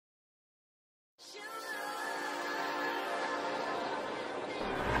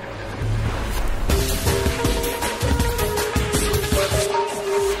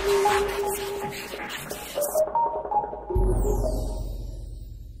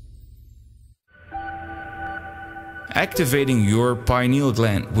activating your pineal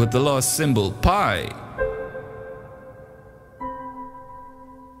gland with the lost symbol pi.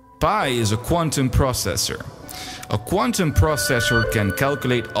 Pi is a quantum processor. A quantum processor can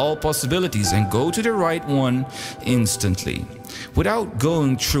calculate all possibilities and go to the right one instantly, without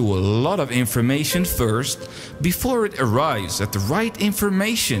going through a lot of information first before it arrives at the right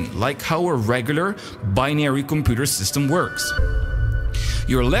information, like how a regular binary computer system works.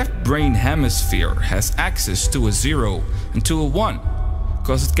 Your left brain hemisphere has access to a 0 and to a 1,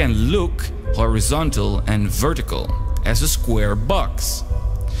 because it can look horizontal and vertical as a square box.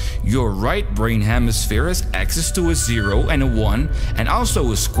 Your right brain hemisphere has access to a 0 and a 1 and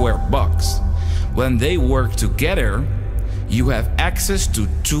also a square box. When they work together, you have access to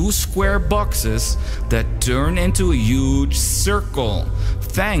two square boxes that turn into a huge circle,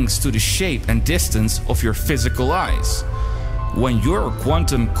 thanks to the shape and distance of your physical eyes. When your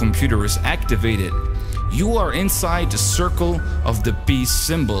quantum computer is activated, you are inside the circle of the peace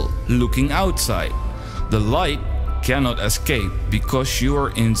symbol, looking outside. The light cannot escape because you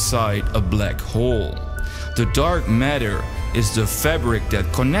are inside a black hole. The dark matter is the fabric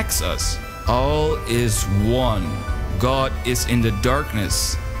that connects us. All is one. God is in the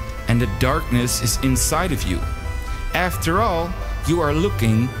darkness, and the darkness is inside of you. After all, you are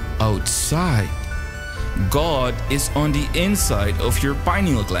looking outside. God is on the inside of your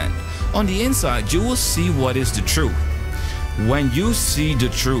pineal gland. On the inside, you will see what is the truth. When you see the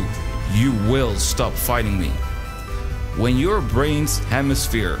truth, you will stop fighting me. When your brain's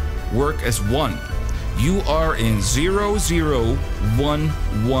hemisphere work as one, you are in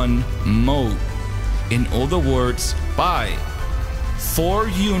 0011 mode. In other words, pi. 4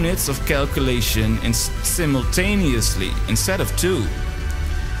 units of calculation simultaneously instead of 2.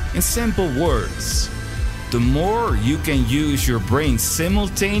 In simple words, the more you can use your brain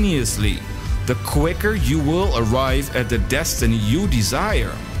simultaneously, the quicker you will arrive at the destiny you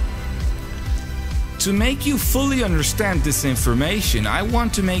desire. To make you fully understand this information, I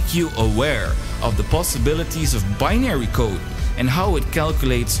want to make you aware of the possibilities of binary code and how it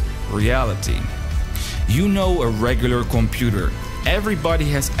calculates reality. You know a regular computer. Everybody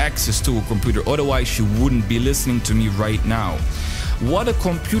has access to a computer, otherwise you wouldn't be listening to me right now. What a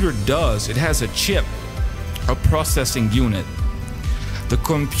computer does, it has a chip, a processing unit. The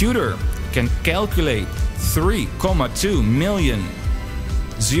computer can calculate 3,2 million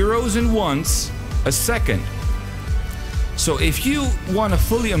zeros and ones a second. So if you want to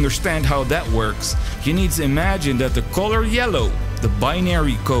fully understand how that works, you need to imagine that the color yellow, the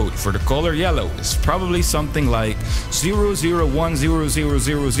binary code for the color yellow, is probably something like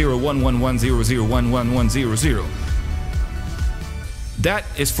 0010001110011100. That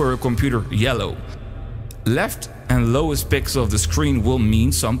is for a computer yellow. Left and lowest pixel of the screen will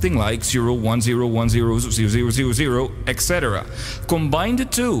mean something like 0101000000, etc. Combine the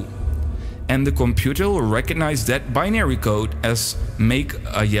two, and the computer will recognize that binary code as make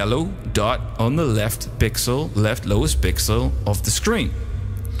a yellow dot on the left lowest pixel of the screen.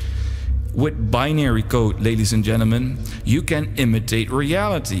 With binary code, ladies and gentlemen, you can imitate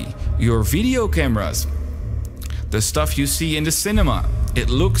reality. Your video cameras, the stuff you see in the cinema, it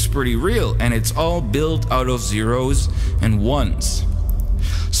looks pretty real, and it's all built out of zeros and ones.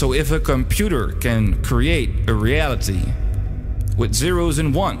 So if a computer can create a reality with zeros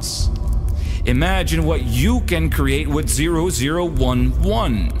and ones, imagine what you can create with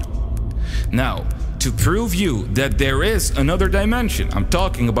 0011. Now, to prove you that there is another dimension I'm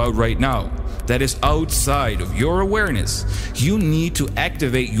talking about right now, that is outside of your awareness, you need to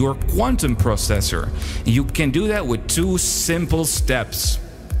activate your quantum processor. You can do that with 2 simple steps.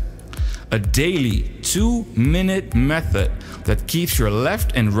 A daily 2-minute method that keeps your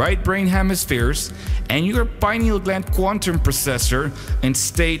left and right brain hemispheres and your pineal gland quantum processor in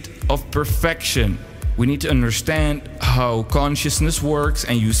state of perfection. We need to understand how consciousness works,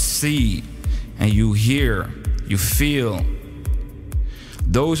 and you see, and you hear, you feel.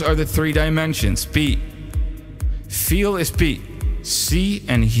 Those are the 3 dimensions, P. Feel is P, see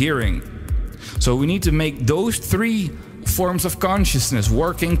and hearing. So we need to make those 3 forms of consciousness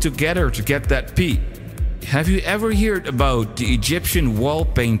working together to get that P. Have you ever heard about the Egyptian wall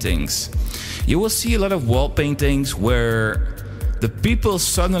paintings? You will see a lot of wall paintings where the people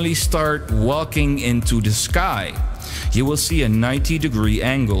suddenly start walking into the sky. You will see a 90-degree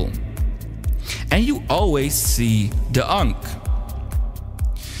angle. And you always see the Ankh.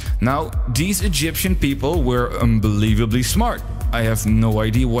 Now, these Egyptian people were unbelievably smart. I have no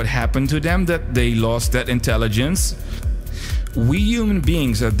idea what happened to them that they lost that intelligence. We human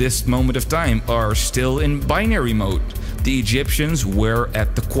beings at this moment of time are still in binary mode. The Egyptians were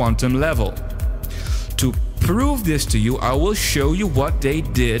at the quantum level. To prove this to you, I will show you what they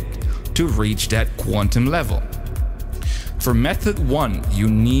did to reach that quantum level. For method 1, you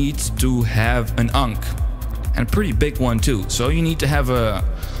need to have an ankh, and a pretty big one too. So you need to have a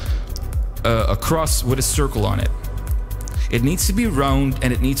cross with a circle on it. It needs to be round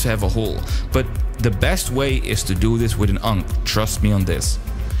and it needs to have a hole. But the best way is to do this with an ankh. Trust me on this.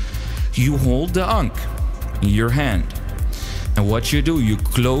 You hold the ankh in your hand, and what you do, you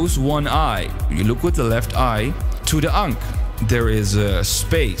close one eye. You look with the left eye to the ankh. There is a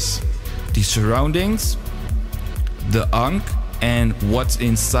space, the surroundings, the ankh, and what's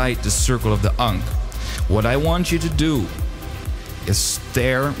inside the circle of the ankh. What I want you to do is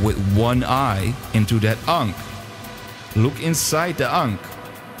stare with one eye into that ankh. Look inside the ankh.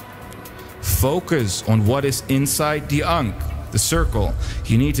 Focus on what is inside the ankh, the circle.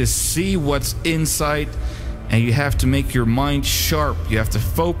 You need to see what's inside, and you have to make your mind sharp. You have to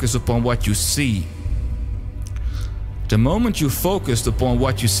focus upon what you see. The moment you focused upon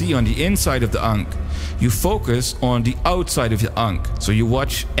what you see on the inside of the ankh, you focus on the outside of the ankh. So you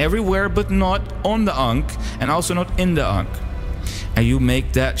watch everywhere but not on the ankh, and also not in the ankh. And you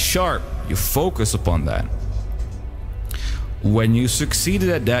make that sharp. You focus upon that. When you succeeded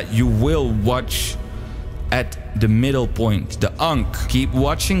at that, you will watch at the middle point, the ankh. Keep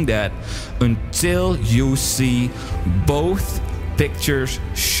watching that until you see both pictures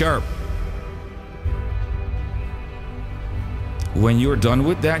sharp. When you're done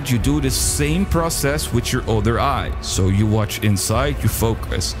with that, you do the same process with your other eye. So you watch inside, you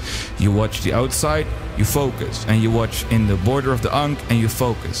focus. You watch the outside, you focus. And you watch in the border of the ankh and you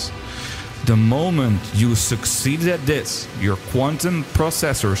focus. The moment you succeeded at this, your quantum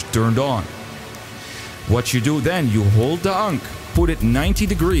processor is turned on. What you do then, you hold the ankh, put it 90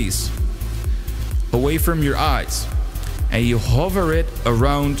 degrees away from your eyes, and you hover it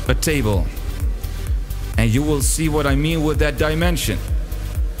around a table. And you will see what I mean with that dimension.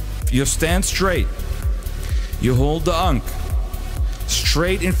 You stand straight. You hold the ankh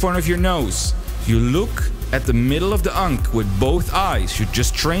straight in front of your nose. You look at the middle of the ankh with both eyes. You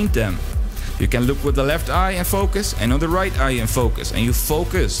just trained them. You can look with the left eye and focus, and on the right eye and focus. And you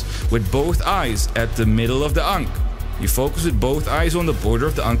focus with both eyes at the middle of the ankh. You focus with both eyes on the border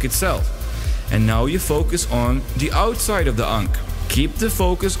of the ankh itself. And now you focus on the outside of the ankh. Keep the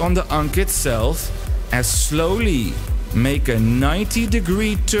focus on the ankh itself, as slowly make a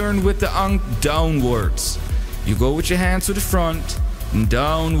 90-degree turn with the ankh downwards. You go with your hands to the front,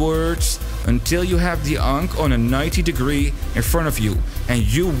 downwards, until you have the ankh on a 90-degree in front of you, and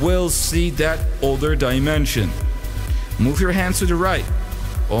you will see that other dimension. Move your hands to the right,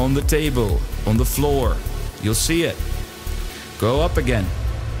 on the table, on the floor. You'll see it. Go up again,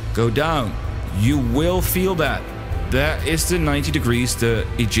 go down. You will feel that. That is the 90 degrees the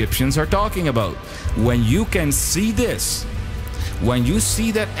Egyptians are talking about. When you can see this, when you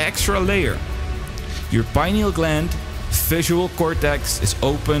see that extra layer, your pineal gland, visual cortex is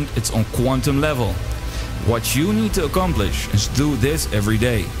opened, it's on quantum level. What you need to accomplish is do this every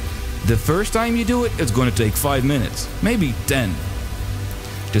day. The first time you do it, it's going to take 5 minutes, maybe 10.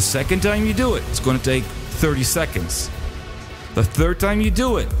 The second time you do it, it's going to take 30 seconds. The third time you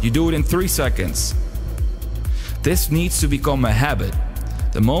do it in 3 seconds. This needs to become a habit.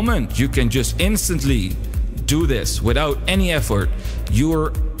 The moment you can just instantly do this without any effort,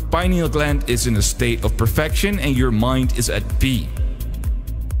 your pineal gland is in a state of perfection and your mind is at peace.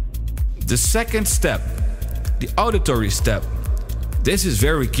 The second step, the auditory step, this is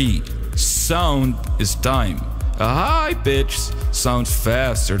very key. Sound is time. A high pitch sounds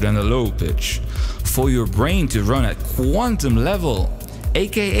faster than a low pitch. For your brain to run at quantum level,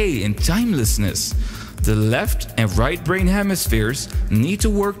 aka in timelessness, the left and right brain hemispheres need to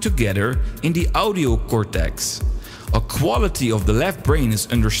work together in the audio cortex. A quality of the left brain is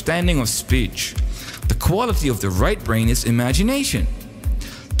understanding of speech. The quality of the right brain is imagination.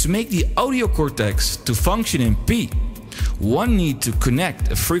 To make the audio cortex to function in P, one needs to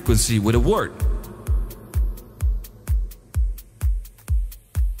connect a frequency with a word.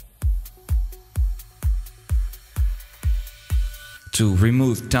 To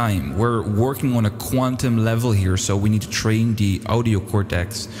remove time, we're working on a quantum level here, so we need to train the audio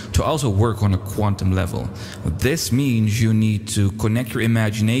cortex to also work on a quantum level. This means you need to connect your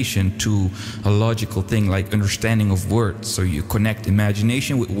imagination to a logical thing like understanding of words. So you connect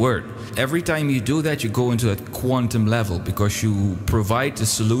imagination with word. Every time you do that, you go into a quantum level because you provide the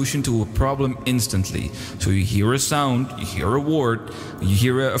solution to a problem instantly. So you hear a sound, you hear a word, you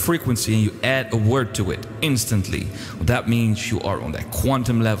hear a frequency, and you add a word to it instantly. That means you are on that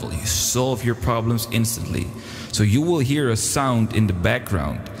quantum level. You solve your problems instantly. So you will hear a sound in the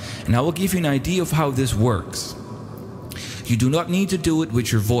background, and I will give you an idea of how this works. You do not need to do it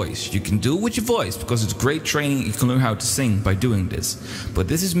with your voice. You can do it with your voice because it's great training. You can learn how to sing by doing this. But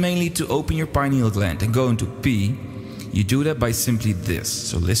this is mainly to open your pineal gland and go into P. You do that by simply this.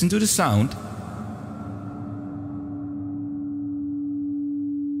 So listen to the sound.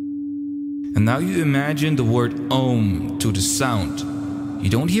 And now you imagine the word Om to the sound. You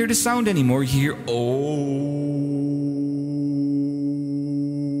don't hear the sound anymore, you hear Om.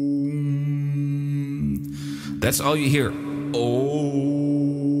 That's all you hear. Om.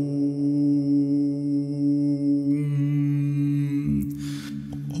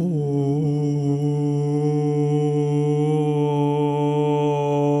 Om.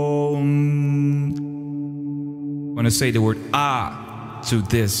 When I say the word Ah to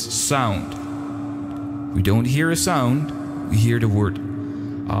this sound, we don't hear a sound, we hear the word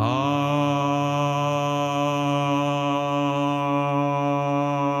Ah.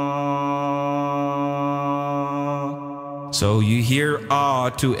 So you hear Ah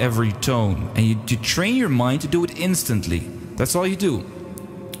to every tone, and you train your mind to do it instantly. That's all you do.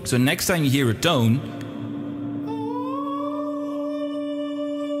 So next time you hear a tone,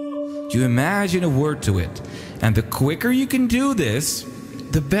 you imagine a word to it. And the quicker you can do this,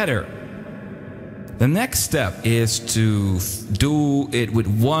 the better. The next step is to do it with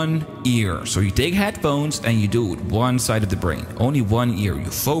one ear. So you take headphones and you do it with one side of the brain. Only one ear. You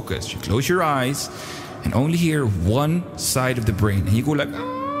focus, you close your eyes and only hear one side of the brain. And you go like,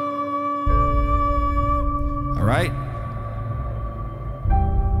 all right?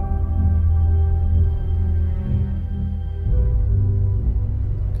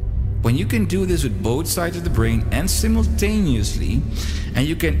 When you can do this with both sides of the brain and simultaneously, and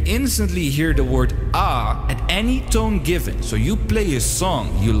you can instantly hear the word Ah at any tone given. So you play a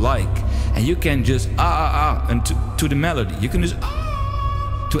song you like, and you can just and to the melody. You can just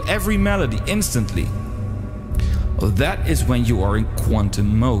Ah to every melody instantly. Well, that is when you are in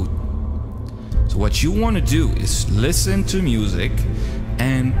quantum mode. So what you want to do is listen to music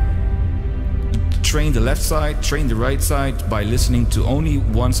and train the left side, train the right side by listening to only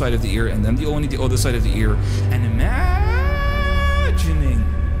one side of the ear and then only the other side of the ear, and imagining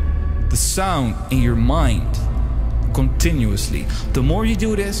the sound in your mind continuously. The more you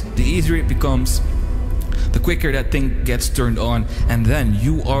do this, the easier it becomes, the quicker that thing gets turned on, and then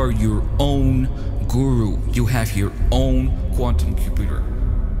you are your own guru. You have your own quantum computer.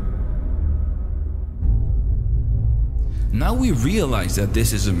 Now we realize that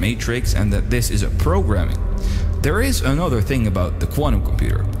this is a matrix and that this is a programming. There is another thing about the quantum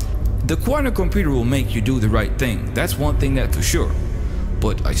computer. The quantum computer will make you do the right thing. That's one thing that's for sure.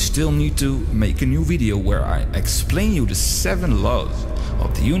 But I still need to make a new video where I explain you the 7 laws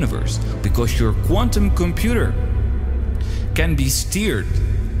of the universe, because your quantum computer can be steered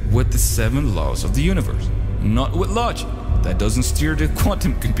with the 7 laws of the universe, not with logic. That doesn't steer the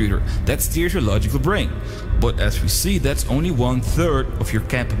quantum computer, that steers your logical brain. But as we see, that's only 1/3 of your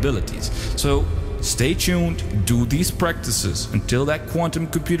capabilities. So stay tuned, do these practices until that quantum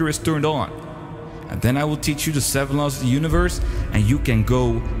computer is turned on. And then I will teach you the 7 laws of the universe, and you can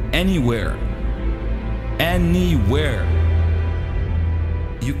go anywhere. Anywhere.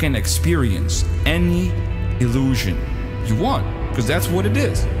 You can experience any illusion you want, because that's what it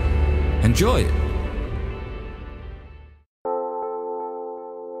is. Enjoy it.